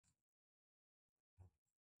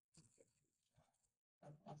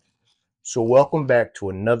So, welcome back to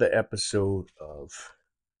another episode of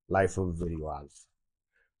Life of a Videographer.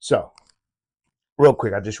 So, real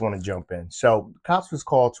quick, I just want to jump in. So, the cops was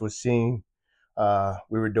called to a scene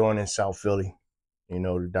we were doing in South Philly.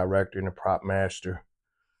 The director and the prop master,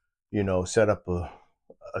 set up a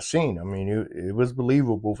scene. I mean, it was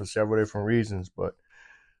believable for several different reasons, but,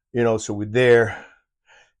 so we're there,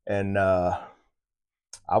 and I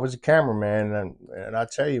was a cameraman, and I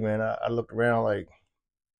tell you, man, I looked around like,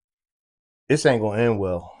 this ain't going to end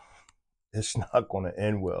well. It's not going to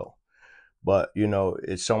end well. But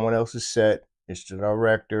it's someone else's set. It's the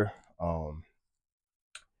director. I'm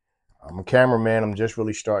a cameraman. I'm just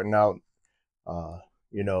really starting out. Uh,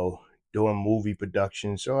 you know, doing movie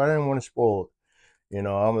production, so I didn't want to spoil it.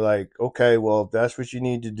 I'm like, okay, well, if that's what you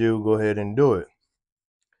need to do, go ahead and do it.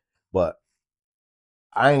 But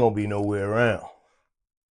I ain't gonna be nowhere around.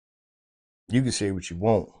 You can say what you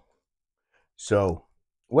want. So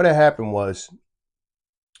what had happened was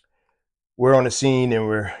we're on the scene and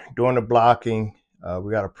we're doing the blocking.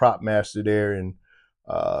 We got a prop master there, and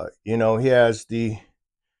he has the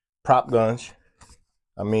prop guns.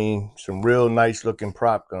 I mean, some real nice looking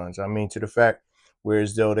prop guns. I mean, to the fact where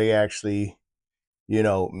as though they actually,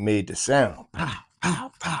 made the sound, pow,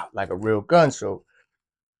 pow, pow, like a real gun. So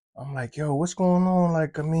I'm like, yo, what's going on?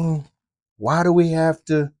 Like, I mean, why do we have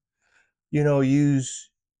to, use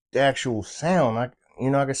the actual sound? I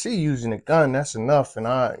can see using a gun, that's enough. And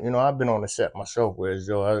I've been on the set myself where as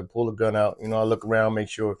though I pull a gun out, I look around, make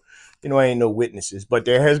sure, ain't no witnesses. But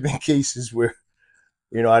there has been cases where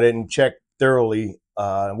I didn't check thoroughly.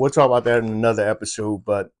 We'll talk about that in another episode.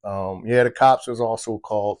 But yeah, the cops was also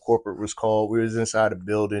called. Corporate was called. We was inside the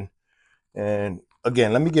building. And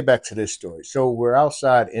again, let me get back to this story. So we're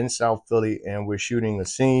outside in South Philly and we're shooting a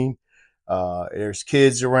scene. There's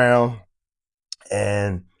kids around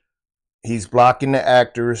and he's blocking the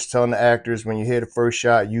actors, telling the actors, when you hear the first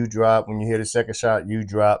shot, you drop. When you hear the second shot, you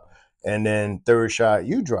drop. And then third shot,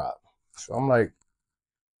 you drop. So I'm like,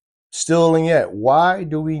 still and yet, why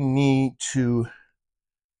do we need to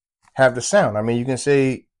have the sound? I mean, you can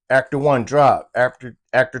say actor one drop,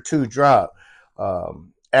 actor two drop,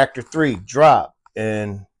 actor three drop,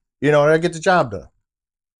 and I get the job done.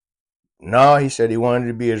 No, he said he wanted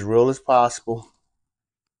to be as real as possible.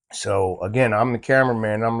 So again, I'm the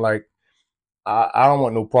cameraman. I'm like, I don't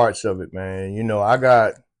want no parts of it, man. I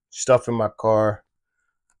got stuff in my car.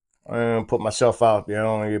 I don't put myself out there. I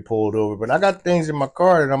don't want to get pulled over, but I got things in my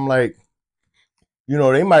car that I'm like,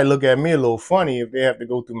 they might look at me a little funny if they have to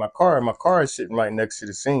go through my car, and my car is sitting right next to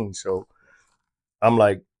the scene. So I'm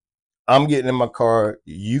like, I'm getting in my car.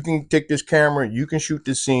 You can take this camera. You can shoot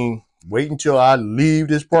this scene. Wait until I leave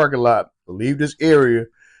this parking lot, leave this area,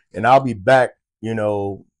 and I'll be back.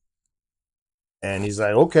 And he's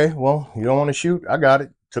like, okay, well, you don't want to shoot? I got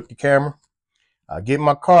it. Took the camera. I get in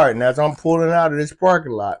my car, and as I'm pulling out of this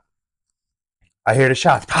parking lot, I hear the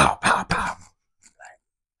shots. Pow, pow, pow.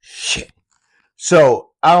 Shit. So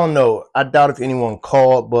I don't know. I doubt if anyone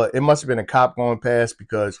called, but it must have been a cop going past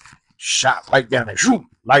because shot right down there, shoot,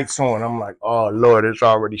 lights on. I'm like, oh Lord, it's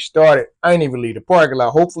already started. I ain't even leave the parking lot.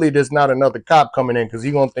 Hopefully there's not another cop coming in because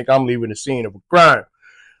he's gonna think I'm leaving the scene of a crime.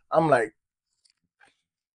 I'm like,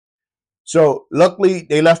 so luckily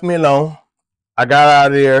they left me alone. I got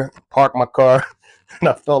out of there, parked my car, and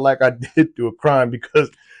I felt like I did do a crime because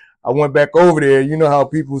I went back over there. You know how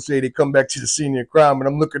people say they come back to the scene of crime, and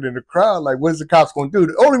I'm looking in the crowd like, what is the cops going to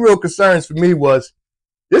do? The only real concerns for me was,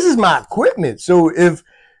 this is my equipment. So if,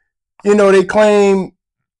 they claim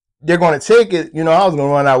they're going to take it, I was going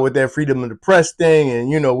to run out with that freedom of the press thing,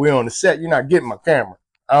 and, we're on the set. You're not getting my camera.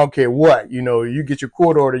 I don't care what. You get your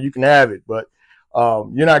court order, you can have it, but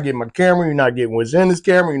you're not getting my camera. You're not getting what's in this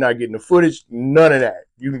camera. You're not getting the footage. None of that.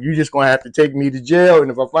 You're just going to have to take me to jail,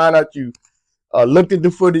 and if I find out you looked at the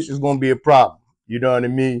footage, it's going to be a problem. You know what I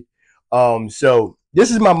mean? So this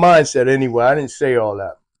is my mindset anyway. I didn't say all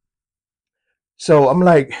that. So I'm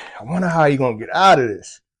like, I wonder how you going to get out of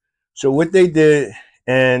this. So what they did,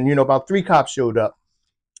 and about 3 cops showed up,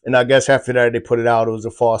 and I guess after that they put it out. It was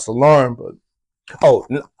a false alarm. But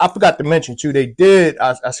I forgot to mention too. They did.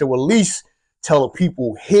 I said, well, at least tell the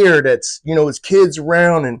people here that's it's kids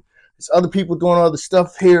around and there's other people doing other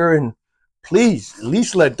stuff here, and please at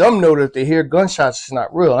least let them know that if they hear gunshots, it's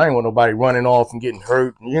not real. I ain't want nobody running off and getting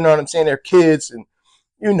hurt. You know what I'm saying? They're kids, and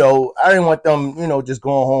I didn't want them, just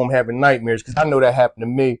going home having nightmares, because I know that happened to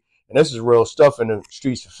me. And this is real stuff in the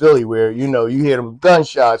streets of Philly where, you hear them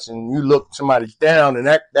gunshots and you look somebody's down, and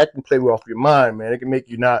that can play off your mind, man. It can make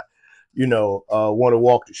you not, want to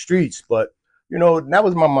walk the streets. But, that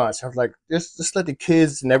was my mindset. I was like, just let the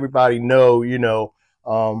kids and everybody know,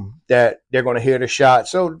 that they're going to hear the shot.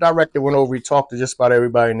 So the director went over, he talked to just about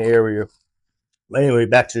everybody in the area. But anyway,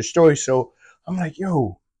 back to the story. So I'm like,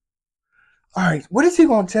 yo, all right, what is he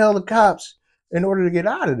going to tell the cops in order to get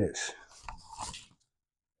out of this?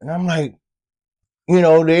 And I'm like,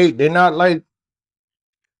 they're not like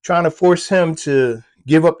trying to force him to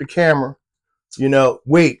give up the camera.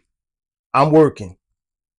 Wait, I'm working.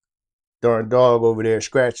 Darn dog over there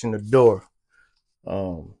scratching the door.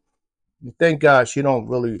 Thank God she don't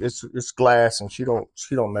really. It's glass and she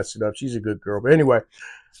don't mess it up. She's a good girl. But anyway,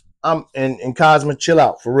 and Cosmo, chill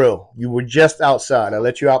out for real. You were just outside. I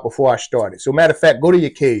let you out before I started. So matter of fact, go to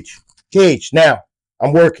your cage. Cage now.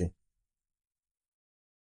 I'm working.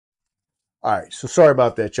 All right, so sorry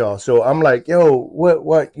about that, y'all. So I'm like, yo,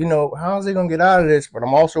 what, how's he gonna get out of this? But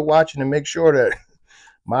I'm also watching to make sure that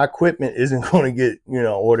my equipment isn't going to get,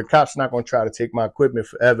 or the cops not going to try to take my equipment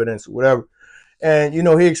for evidence or whatever. And,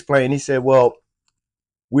 he explained, he said, well,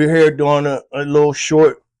 we're here doing a little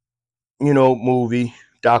short, movie,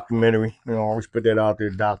 documentary. Always put that out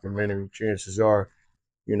there, documentary. Chances are,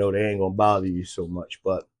 they ain't going to bother you so much.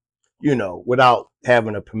 But, without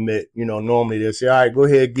having a permit, normally they'll say, all right, go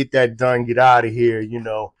ahead, get that done, get out of here,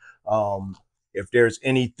 if there's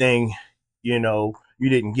anything, you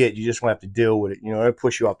didn't get, you just want to have to deal with it. They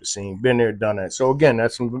push you off the scene. Been there, done that. So again,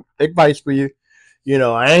 that's some advice for you.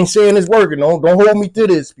 I ain't saying it's working. Don't hold me to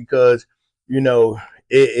this because,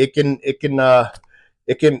 it can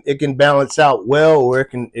balance out well, or it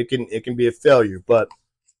can be a failure. But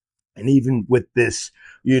and even with this,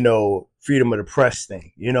 freedom of the press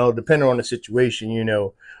thing, depending on the situation,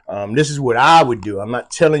 this is what I would do. I'm not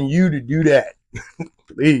telling you to do that.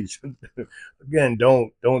 Please, again,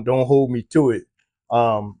 don't hold me to it.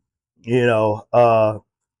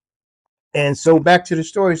 And so back to the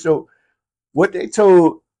story. So what they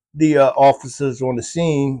told the officers on the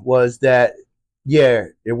scene was that, yeah,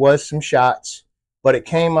 there was some shots, but it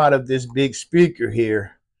came out of this big speaker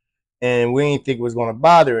here, and we didn't think it was going to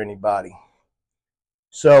bother anybody.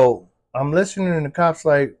 So I'm listening, and the cops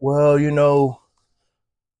like, well, he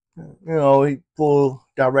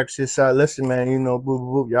directs his side. Listen, man, boop, boop,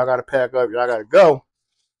 boop, y'all got to pack up, y'all got to go.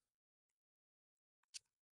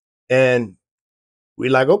 And we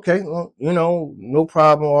like, okay, well, no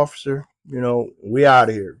problem, officer. We out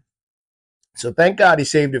of here. So thank God he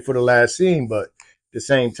saved it for the last scene, but at the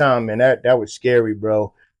same time, man, that was scary,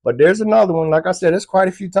 bro. But there's another one. Like I said, there's quite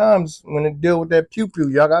a few times when they deal with that pew pew.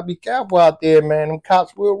 Y'all gotta be careful out there, man. Them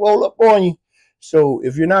cops will roll up on you. So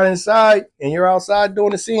if you're not inside and you're outside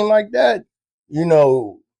doing a scene like that,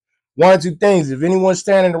 one or two things. If anyone's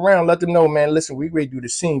standing around, let them know, man. Listen, we ready to do the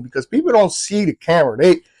scene, because people don't see the camera.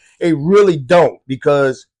 They really don't,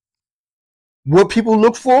 because what people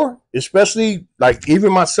look for, especially like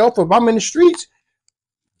even myself, if I'm in the streets,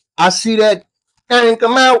 I see that thing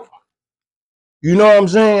come out. You know what I'm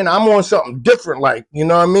saying? I'm on something different, like, you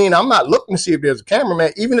know what I mean? I'm not looking to see if there's a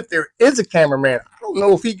cameraman. Even if there is a cameraman, I don't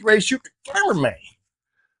know if he can ready to shoot the cameraman.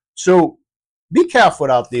 So be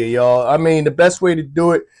careful out there, y'all. I mean, the best way to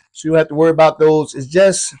do it, so you don't have to worry about those, is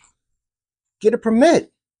just get a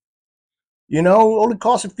permit. Only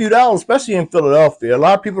costs a few dollars, especially in Philadelphia. A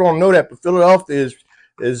lot of people don't know that, but Philadelphia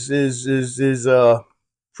is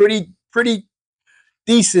pretty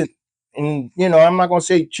decent. And I'm not gonna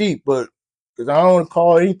say cheap, but because I don't want to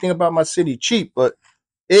call anything about my city cheap, but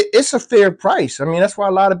it's a fair price. I mean, that's why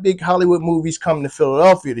a lot of big Hollywood movies come to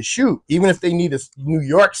Philadelphia to shoot, even if they need a New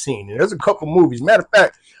York scene. And there's a couple movies. Matter of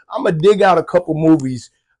fact, I'm gonna dig out a couple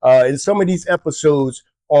movies in some of these episodes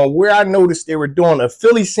on where I noticed they were doing a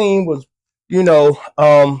Philly scene was,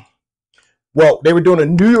 well, they were doing a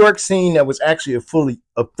New York scene that was actually a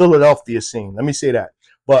Philadelphia scene. Let me say that.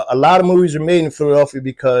 But a lot of movies are made in Philadelphia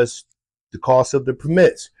because the cost of the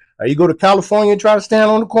permits. You go to California and try to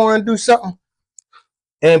stand on the corner and do something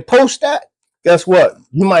and post that, guess what?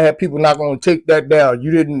 You might have people not going to take that down.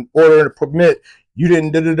 You didn't order a permit. You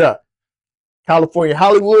didn't da-da-da. California,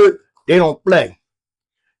 Hollywood, they don't play.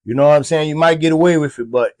 You know what I'm saying? You might get away with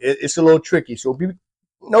it, but it's a little tricky. So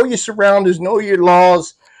know your surroundings, know your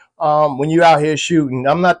laws when you're out here shooting.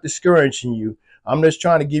 I'm not discouraging you. I'm just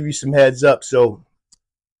trying to give you some heads up so,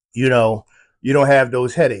 you don't have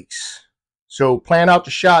those headaches. So plan out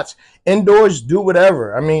the shots. Indoors, do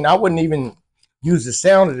whatever. I mean, I wouldn't even use the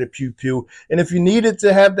sound of the pew pew. And if you needed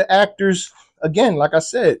to have the actors, again, like I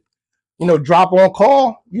said, drop on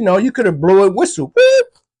call, you could have blew a whistle. Beep,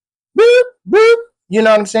 beep, beep. You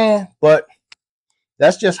know what I'm saying? But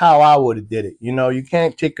that's just how I would have did it. You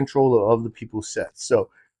can't take control of other people's sets. So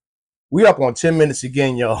we up on 10 minutes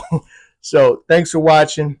again, y'all. So thanks for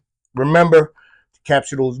watching. Remember,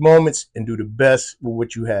 capture those moments and do the best with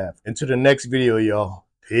what you have. Until the next video, y'all.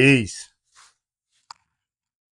 Peace.